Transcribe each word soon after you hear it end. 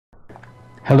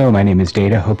Hello, my name is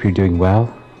Data. Hope you're doing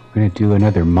well. I'm going to do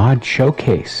another mod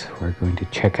showcase. We're going to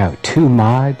check out two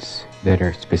mods that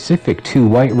are specific to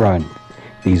Whiterun.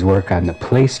 These work on the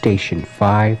PlayStation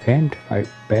 5 and I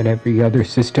bet every other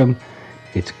system.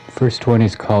 Its first one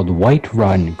is called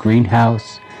WHITERUN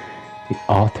Greenhouse. The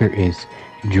author is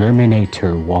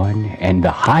Germinator1, and the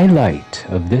highlight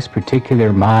of this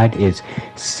particular mod is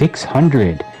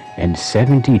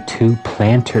 672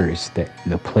 planters that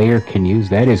the player can use.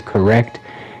 That is correct.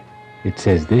 It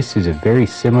says this is a very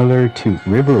similar to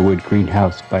Riverwood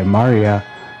Greenhouse by Maria,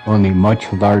 only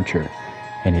much larger,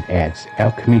 and it adds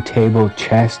alchemy table,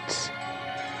 chests,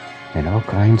 and all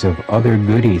kinds of other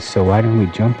goodies. So why don't we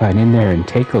jump on in there and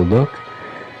take a look.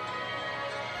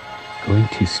 Going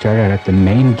to start out at the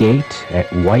main gate at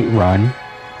Whiterun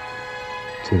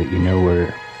so that you know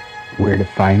where to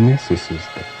find this. This is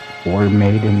the War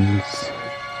Maidens.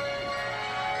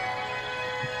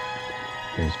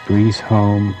 There's Breeze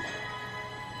Home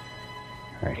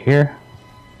right here.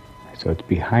 So it's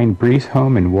behind Breeze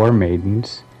Home and War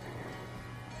Maidens.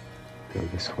 Go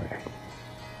this way.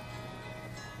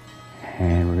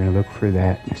 And we're going to look for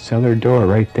that cellar door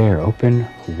right there. Open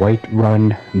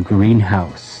Whiterun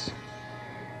Greenhouse.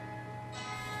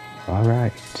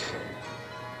 Alright.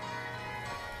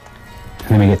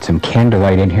 Let me get some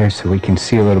candlelight in here so we can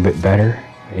see a little bit better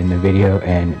in the video.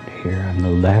 And here on the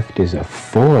left is a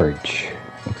forge.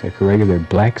 Looks like a regular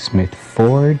blacksmith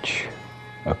forge.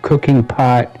 A cooking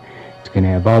pot. It's going to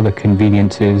have all the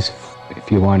conveniences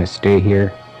if you want to stay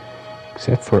here,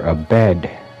 except for a bed.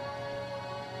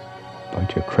 A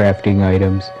bunch of crafting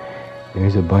items.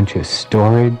 There's a bunch of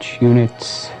storage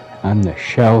units on the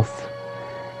shelf.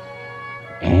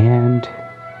 And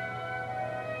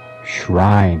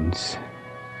shrines.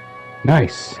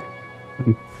 Nice.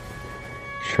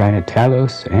 Shrine of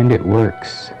Talos, and it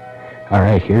works.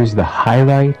 Alright, here's the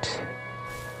highlight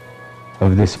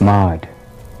of this mod.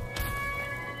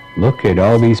 Look at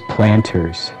all these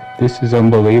planters. This is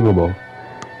unbelievable.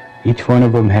 Each one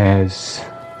of them has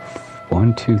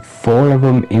 1, 2, 4 of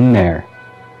them in there.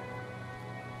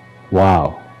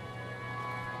 Wow.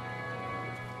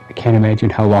 I can't imagine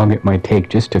how long it might take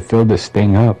just to fill this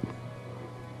thing up.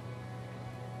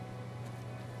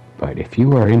 But if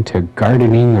you are into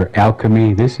gardening or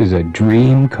alchemy, this is a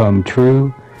dream come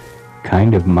true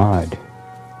kind of mod.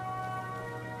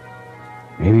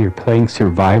 Maybe you're playing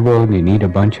survival and you need a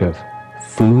bunch of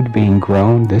food being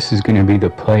grown. This is going to be the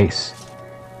place.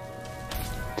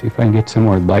 See if I can get some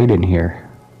more light in here.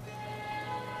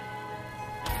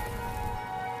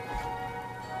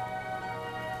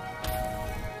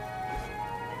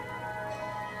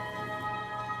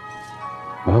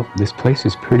 Well, this place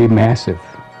is pretty massive.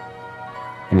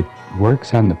 And it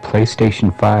works on the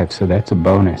PlayStation 5, so that's a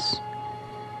bonus.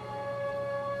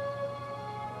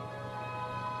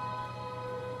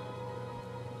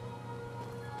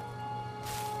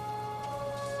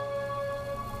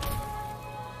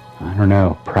 I don't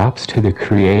know, props to the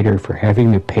creator for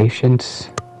having the patience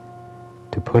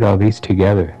to put all these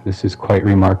together. This is quite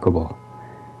remarkable.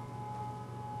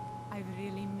 I've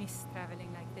really missed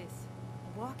traveling like this.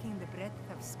 Walking the breadth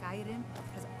of SKYRIM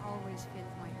has always filled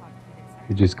my heart with excitement.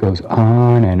 It just goes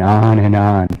on and on and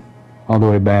on, all the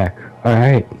way back.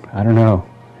 Alright, I don't know.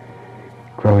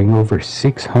 Growing over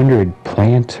 600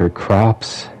 plants or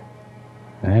crops.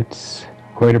 That's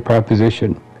quite a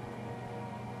proposition.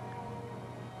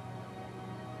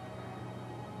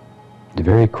 It's a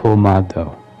very cool mod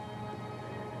though.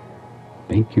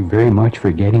 Thank you very much for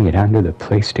getting it onto the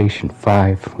PlayStation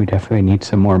 5. We definitely need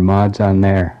some more mods on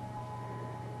there.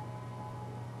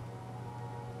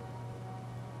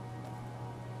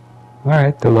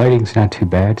 Alright, the lighting's not too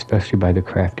bad, especially by the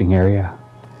crafting area.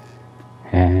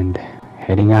 And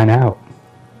heading on out.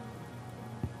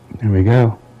 There we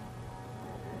go.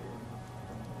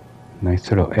 Nice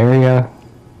little area.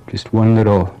 Just one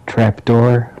little trap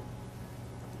door.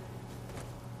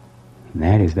 And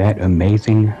that is that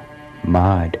amazing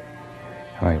mod.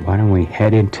 Alright, why don't we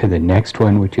head into the next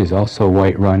one, which is also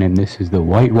Whiterun, and this is the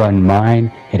Whiterun Mine.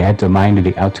 It adds a mine to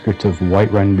the outskirts of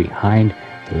Whiterun behind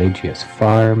the Legius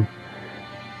farm.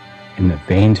 And the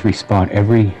veins respawn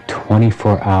every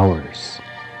 24 hours.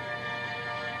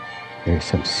 There's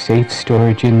some safe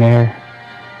storage in there.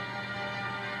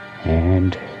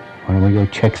 And why don't we go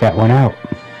check that one out?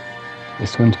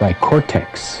 This one's by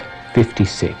Cortex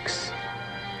 56.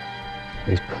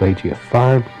 There's Pelagia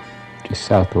Farm, just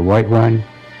south of Whiterun.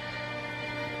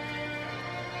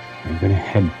 I'm going to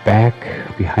head back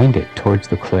behind it towards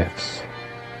the cliffs.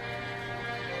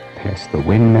 Past the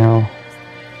windmill.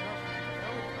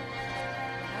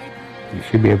 You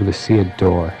should be able to see a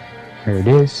door. There it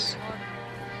is.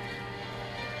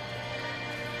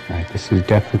 Alright, this is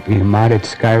definitely a modded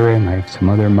Skyrim. I have some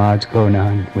other mods going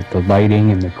on with the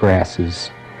lighting and the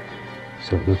grasses,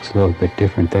 so it looks a little bit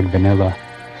different than vanilla.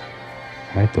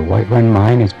 Alright, the Whiterun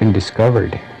Mine has been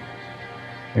discovered.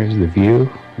 There's the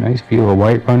view. Nice view of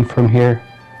Whiterun from here.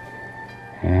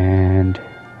 And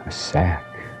a sack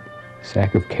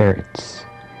of carrots.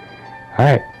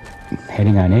 Alright,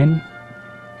 heading on in.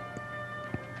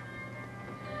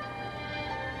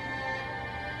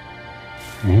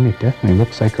 And it definitely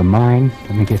looks like a mine.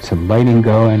 Let me get some lighting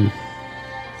going.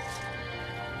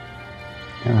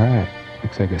 Alright,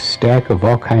 looks like a stack of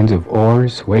all kinds of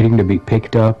ores waiting to be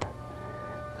picked up,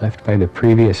 left by the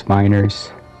previous miners.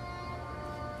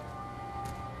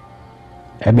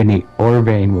 Ebony ore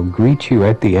vein will greet you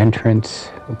at the entrance.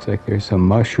 Looks like there's some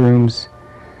mushrooms,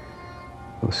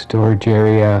 a little storage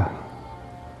area,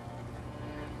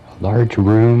 a large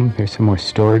room. There's some more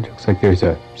storage. Looks like there's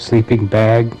a sleeping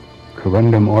bag,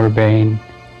 corundum ore vein,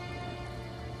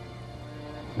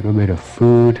 a little bit of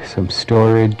food, some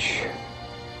storage.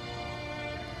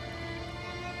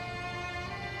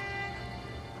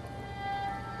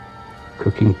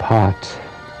 Cooking pot.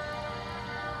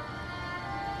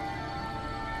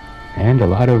 And a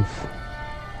lot of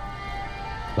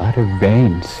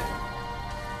veins.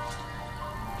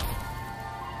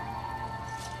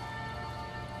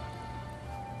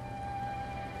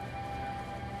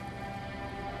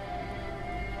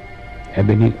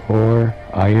 Ebony ore,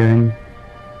 iron,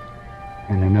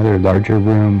 and another larger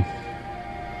room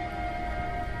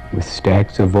with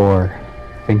stacks of ore.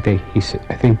 I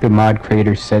think the mod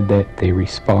creator said that they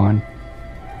respawn.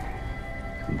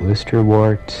 Blister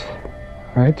wart.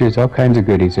 Alright, there's all kinds of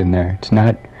goodies in there. It's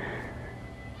not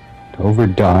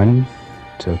overdone,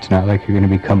 so it's not like you're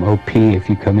going to become OP if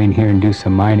you come in here and do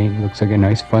some mining. Looks like a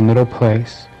nice fun little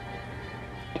place.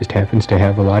 Just happens to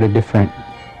have a lot of different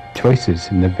choices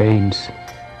in the veins.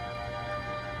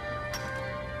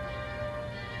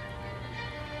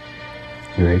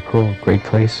 Very cool. Great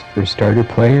place for starter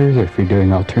players or if you're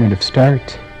doing alternative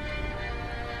start.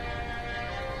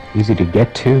 Easy to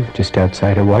get to, just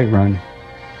outside of Whiterun.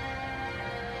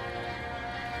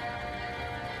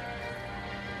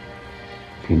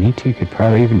 If you need to, you could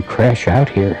probably even crash out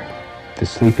here, the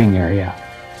sleeping area.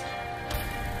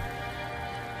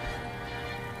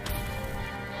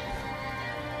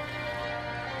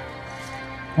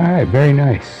 Alright, very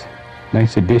nice.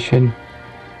 Nice addition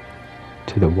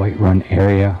to the Whiterun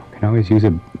area. Can always use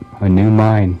a new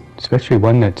mine, especially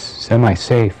one that's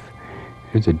semi-safe.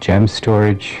 There's a gem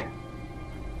storage.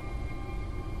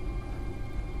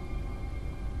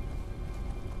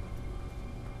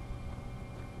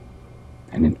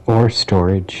 And an ore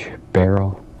storage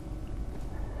barrel.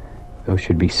 Those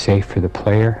should be safe for the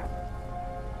player.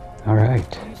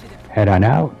 Alright, head on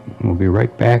out. We'll be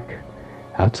right back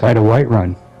outside of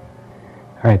Whiterun.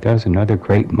 Alright, that was another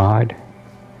great mod.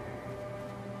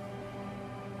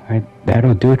 Alright,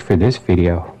 that'll do it for this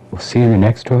video. We'll see you in the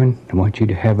next one. I want you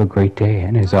to have a great day.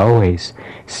 And as always,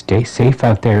 stay safe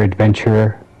out there,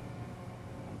 adventurer.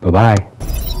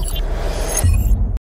 Bye-bye.